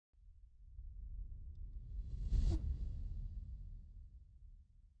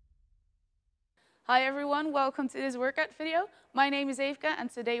Hi everyone, welcome to this workout video. My name is Eefke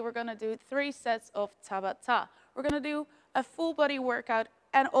and today we're gonna do 3 sets of Tabata. We're gonna do a full body workout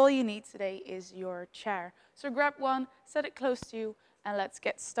and all you need today is your chair. So grab one, set it close to you and let's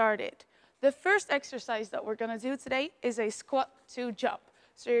get started. The first exercise that we're gonna do today is a squat to jump.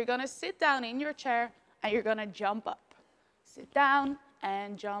 So you're gonna sit down in your chair and you're gonna jump up. Sit down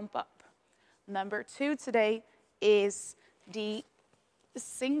and jump up. Number 2 today is the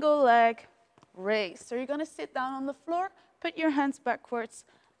single leg raise. So you're going to sit down on the floor, put your hands backwards,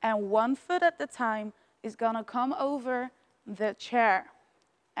 and 1 foot at the time is going to come over the chair.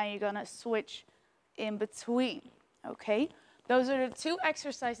 And you're going to switch in between, okay? Those are the 2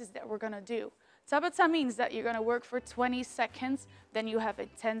 exercises that we're going to do. Tabata means that you're going to work for 20 seconds, then you have a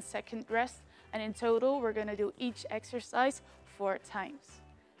 10-second rest, and in total, we're going to do each exercise 4 times.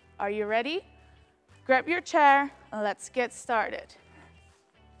 Are you ready? Grab your chair, and let's get started.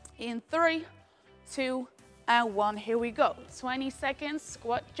 In 3, 2, and 1, here we go. 20 seconds,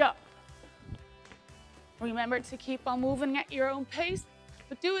 squat, jump. Remember to keep on moving at your own pace,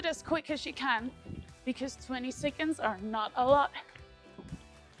 but do it as quick as you can, because 20 seconds are not a lot.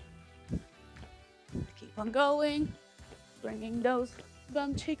 Keep on going, bringing those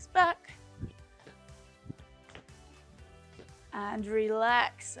bum cheeks back. And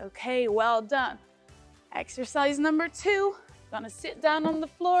relax. Okay, well done. Exercise number 2, gonna sit down on the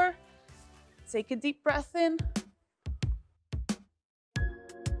floor. Take a deep breath in.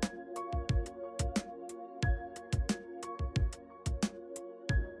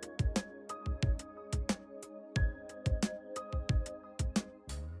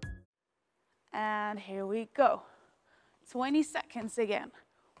 And here we go. 20 seconds again.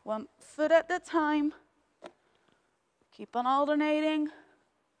 1 foot at a time. Keep on alternating.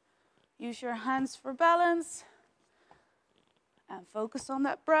 Use your hands for balance. And focus on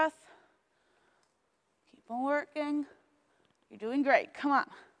that breath. Keep on working. You're doing great. Come on.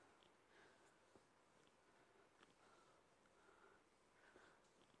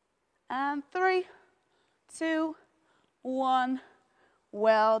 And 3, 2, 1.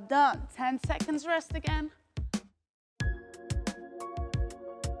 Well done. 10 seconds rest again.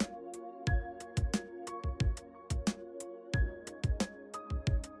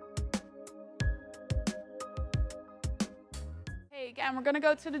 Again, we're going to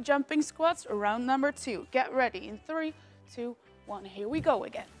go to the jumping squats, round number 2. Get ready in 3, 2, 1. Here we go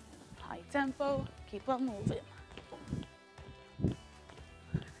again. High tempo, keep on moving.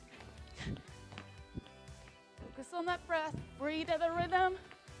 Focus on that breath, breathe at the rhythm.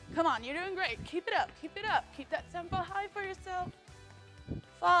 Come on, you're doing great. Keep it up, keep it up. Keep that tempo high for yourself.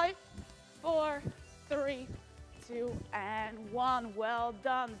 5, 4, 3, 2, and 1. Well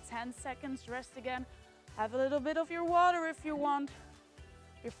done. 10 seconds, rest again. Have a little bit of your water if you want.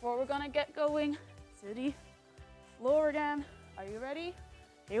 Before we're gonna get going to the floor again. Are you ready?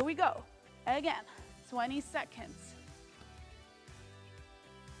 Here we go. Again, 20 seconds.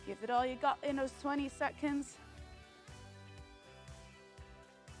 Give it all you got in those 20 seconds.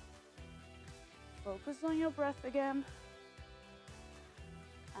 Focus on your breath again.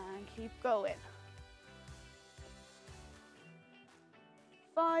 And keep going.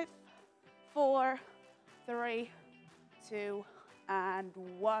 5, 4, 3, 2, and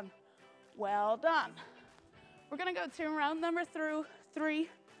 1. Well done. We're gonna go to round number 3.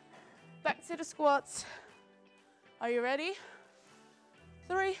 Back to the squats. Are you ready?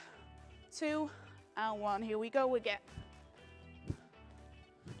 3, 2, and 1. Here we go again.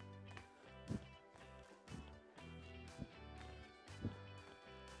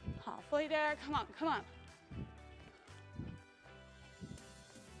 Halfway there. Come on, come on.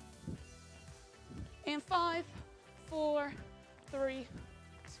 In 5, 4, 3,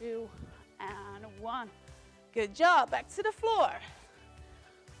 2, and 1. Good job. Back to the floor.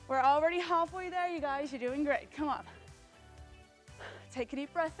 We're already halfway there, you guys. You're doing great. Come on. Take a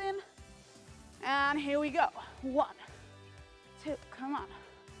deep breath in. And here we go. 1, 2, come on.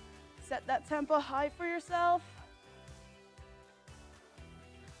 Set that tempo high for yourself.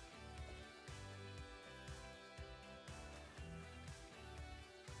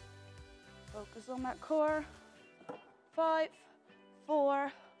 Focus on that core. 5,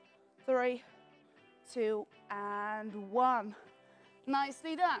 4, 3, 2, and 1.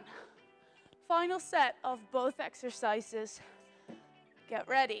 Nicely done. Final set of both exercises. Get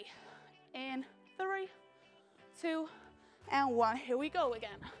ready. In 3, 2, and 1. Here we go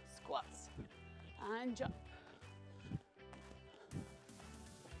again. Squats and jump.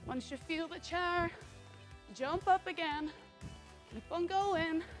 Once you feel the chair, jump up again. Keep on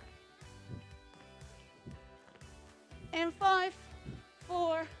going. In 5,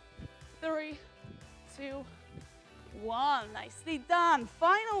 4, 3, 2, 1. Nicely done.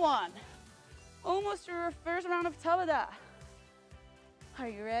 Final one. Almost your first round of Tabata. Are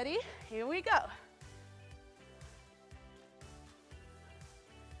you ready? Here we go.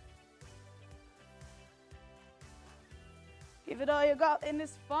 Give it all you got in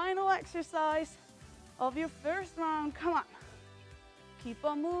this final exercise of your first round. Come on. Keep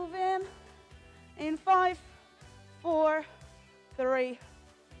on moving. In 5, 4, 3,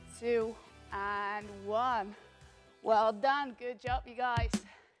 2, and 1. Well done. Good job, you guys.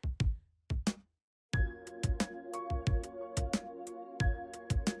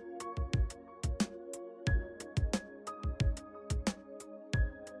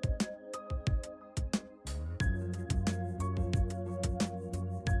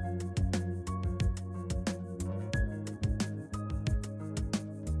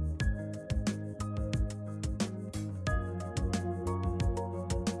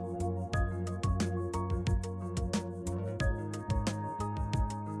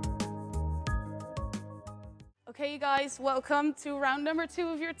 Okay, you guys, welcome to round number 2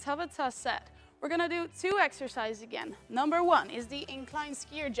 of your Tabata set. We're gonna do 2 exercises again. Number 1 is the incline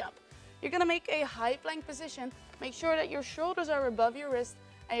skier jump. You're gonna make a high plank position. Make sure that your shoulders are above your wrist,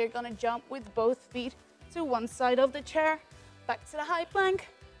 and you're gonna jump with both feet to one side of the chair, back to the high plank,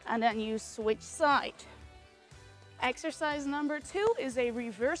 and then you switch side. Exercise number 2 is a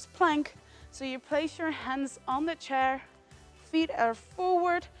reverse plank. So you place your hands on the chair, feet are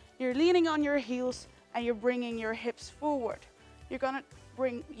forward, you're leaning on your heels, and you're bringing your hips forward. You're gonna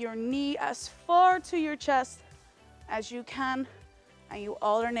bring your knee as far to your chest as you can, and you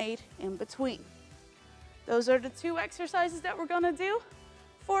alternate in between. Those are the 2 exercises that we're gonna do.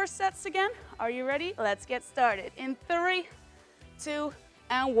 4 sets again. Are you ready? Let's get started. In 3, 2,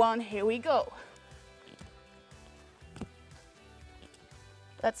 and 1, here we go.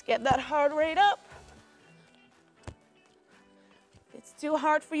 Let's get that heart rate up. If it's too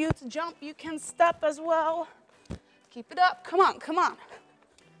hard for you to jump, you can step as well. Keep it up. Come on, come on.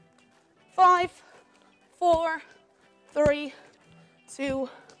 5, 4, 3, 2,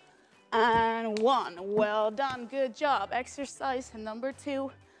 and 1. Well done. Good job. Exercise number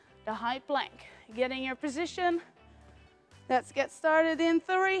 2, the high plank. Get in your position. Let's get started in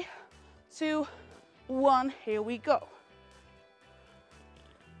 3, 2, 1. Here we go.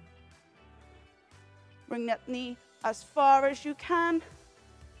 Bring that knee as far as you can.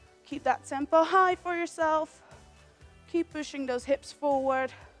 Keep that tempo high for yourself. Keep pushing those hips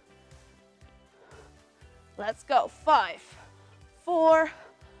forward. Let's go. 5, 4,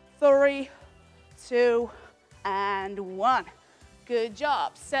 3, 2, and 1. Good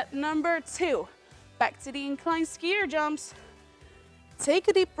job. Set number 2. Back to the incline skier jumps. Take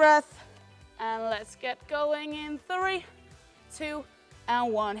a deep breath, and let's get going in 3, 2,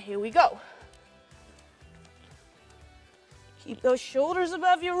 and 1. Here we go. Keep those shoulders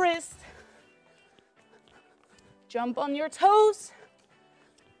above your wrist. Jump on your toes.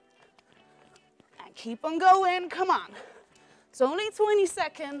 And keep on going. Come on. It's only 20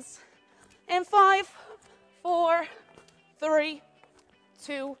 seconds. In 5, 4, 3,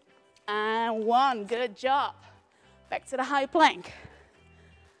 2, and 1. Good job. Back to the high plank.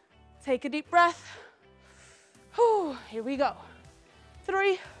 Take a deep breath. Whew, here we go.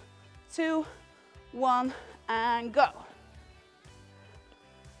 3, 2, 1, and go.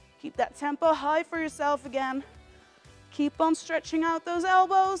 Keep that tempo high for yourself again. Keep on stretching out those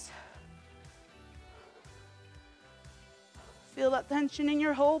elbows. Feel that tension in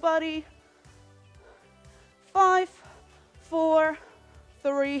your whole body. 5, 4,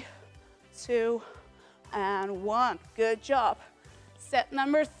 3, 2, and 1. Good job. Set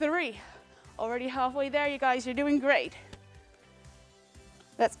number 3. Already halfway there, you guys. You're doing great.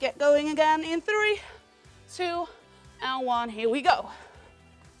 Let's get going again in 3, 2, and 1. Here we go.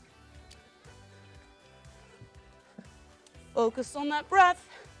 Focus on that breath.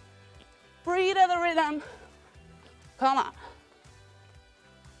 Breathe at the rhythm. Come on.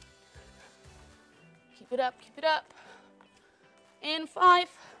 Keep it up, keep it up. In 5,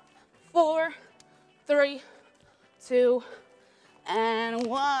 4, 3, 2, and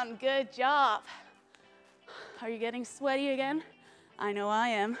 1. Good job. Are you getting sweaty again? I know I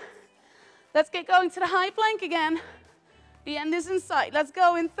am. Let's get going to the high plank again. The end is in sight. Let's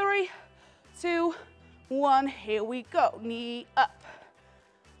go in 3, 2, 1. Here we go. Knee up.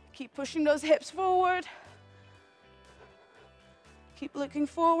 Keep pushing those hips forward. Keep looking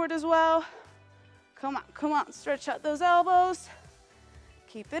forward as well. Come on, come on. Stretch out those elbows.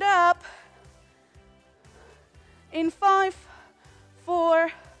 Keep it up. In 5,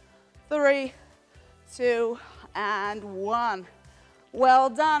 4, 3, 2, and 1. Well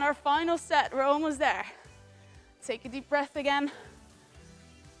done. Our final set. We're almost there. Take a deep breath again.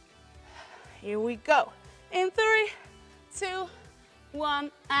 Here we go. In 3, 2,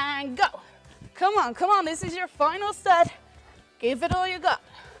 1, and go. Come on, come on. This is your final set. Give it all you got.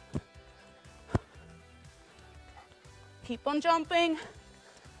 Keep on jumping.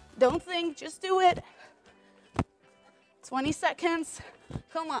 Don't think, just do it. 20 seconds.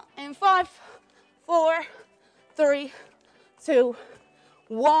 Come on. In 5, 4, 3, 2,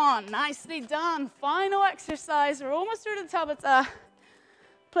 1. Nicely done. Final exercise. We're almost through the Tabata.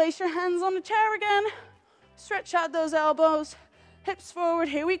 Place your hands on the chair again. Stretch out those elbows. Hips forward.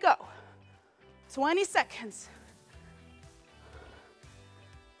 Here we go. 20 seconds.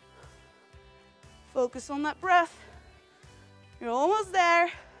 Focus on that breath. You're almost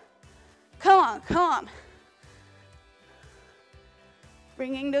there. Come on, come on.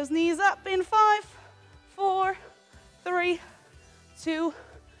 Bringing those knees up in 5, 4, 3, 2,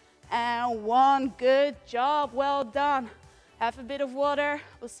 and 1. Good job, well done. Have a bit of water.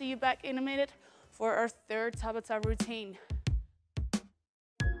 We'll see you back in a minute for our third Tabata routine.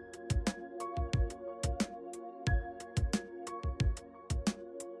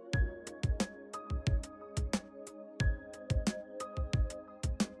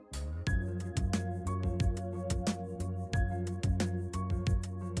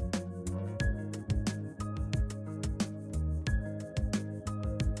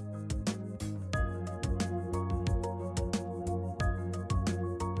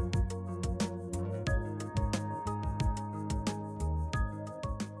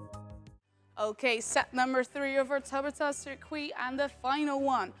 Okay, set number 3 of our Tabata circuit and the final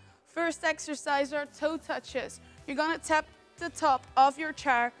one. First exercise are toe touches. You're gonna tap the top of your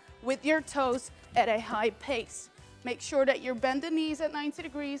chair with your toes at a high pace. Make sure that you bend the knees at 90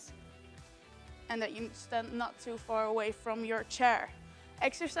 degrees and that you stand not too far away from your chair.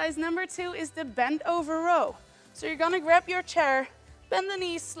 Exercise number 2 is the bend over row. So you're gonna grab your chair, bend the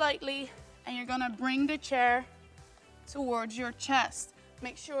knees slightly, and you're gonna bring the chair towards your chest.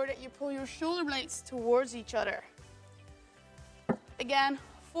 Make sure that you pull your shoulder blades towards each other. Again,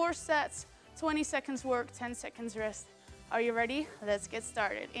 4 sets, 20 seconds work, 10 seconds rest. Are you ready? Let's get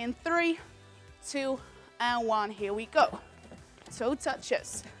started. In 3, 2, and 1, here we go. Toe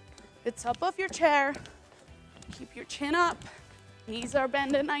touches. The top of your chair. Keep your chin up. Knees are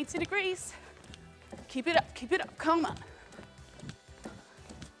bent at 90 degrees. Keep it up, come on.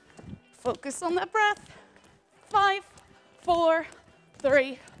 Focus on that breath. 5, 4,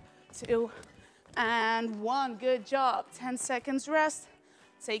 3, 2, and 1. Good job. 10 seconds rest.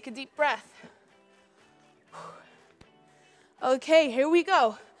 Take a deep breath. Okay, here we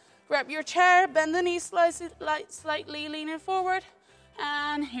go. Grab your chair, bend the knees slightly, leaning forward,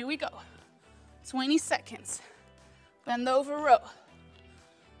 and here we go. 20 seconds. Bend over row.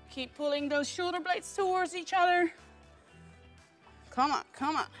 Keep pulling those shoulder blades towards each other. Come on,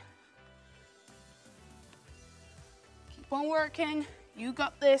 come on. Keep on working. You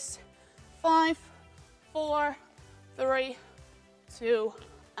got this. 5, 4, 3, 2,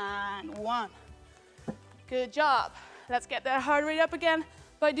 and 1. Good job. Let's get that heart rate up again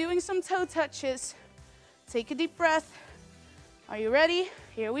by doing some toe touches. Take a deep breath. Are you ready?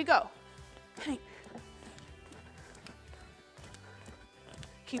 Here we go.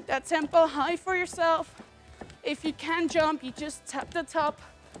 Keep that tempo high for yourself. If you can jump, you just tap the top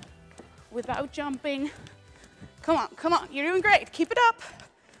without jumping. Come on, come on. You're doing great. Keep it up.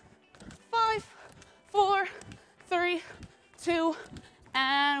 5, 4, 3, 2,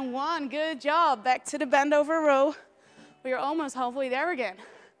 and 1. Good job. Back to the bend over row. We are almost halfway there again.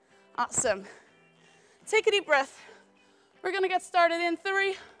 Awesome. Take a deep breath. We're going to get started in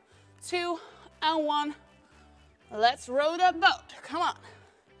 3, 2, and 1. Let's row that boat. Come on.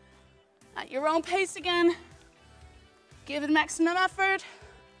 At your own pace again. Give it maximum effort.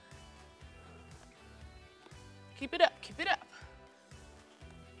 Keep it up, keep it up.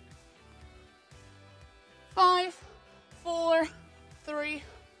 5, 4, 3,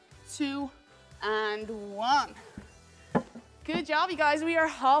 2, and 1. Good job, you guys. We are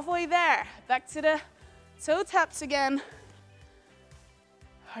halfway there. Back to the toe taps again.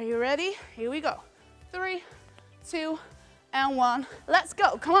 Are you ready? Here we go. 3, 2, and 1. Let's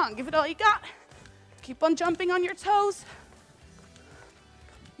go. Come on, give it all you got. Keep on jumping on your toes.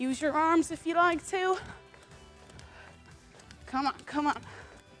 Use your arms if you like to. Come on, come on.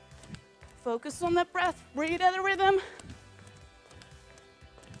 Focus on that breath. Breathe at a rhythm.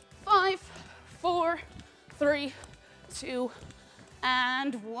 5, 4, 3, 2,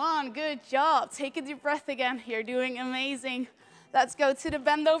 and 1. Good job. Take a deep breath again. You're doing amazing. Let's go to the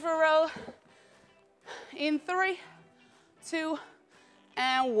bend over row. In 3, 2,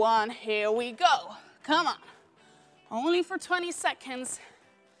 and 1. Here we go. Come on. Only for 20 seconds.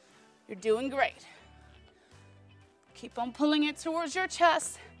 You're doing great. Keep on pulling it towards your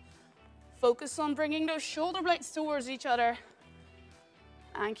chest. Focus on bringing those shoulder blades towards each other.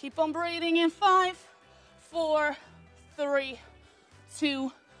 And keep on breathing in 5, 4, 3,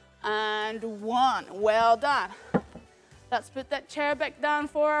 2, and 1. Well done. Let's put that chair back down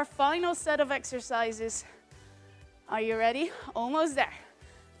for our final set of exercises. Are you ready? Almost there.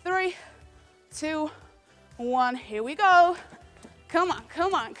 3, 2, 1. Here we go. Come on,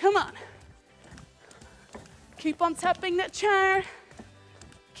 come on, come on. Keep on tapping that chair.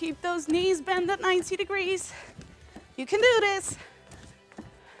 Keep those knees bent at 90 degrees. You can do this.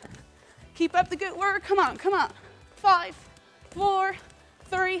 Keep up the good work. Come on, come on. 5, 4,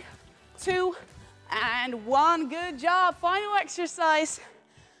 3, 2, and 1. Good job. Final exercise.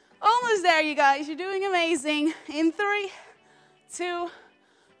 Almost there, you guys. You're doing amazing. In 3, 2,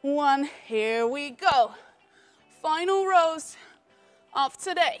 1. Here we go. Final rows of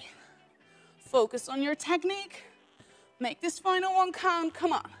today. Focus on your technique. Make this final one count.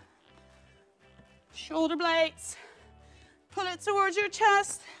 Come on. Shoulder blades. Pull it towards your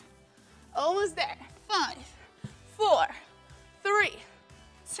chest. Almost there. 5, 4, 3,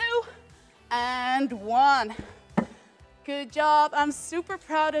 2, and 1. Good job. I'm super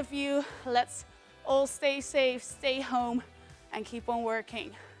proud of you. Let's all stay safe, stay home, and keep on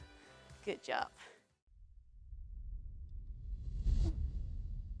working. Good job.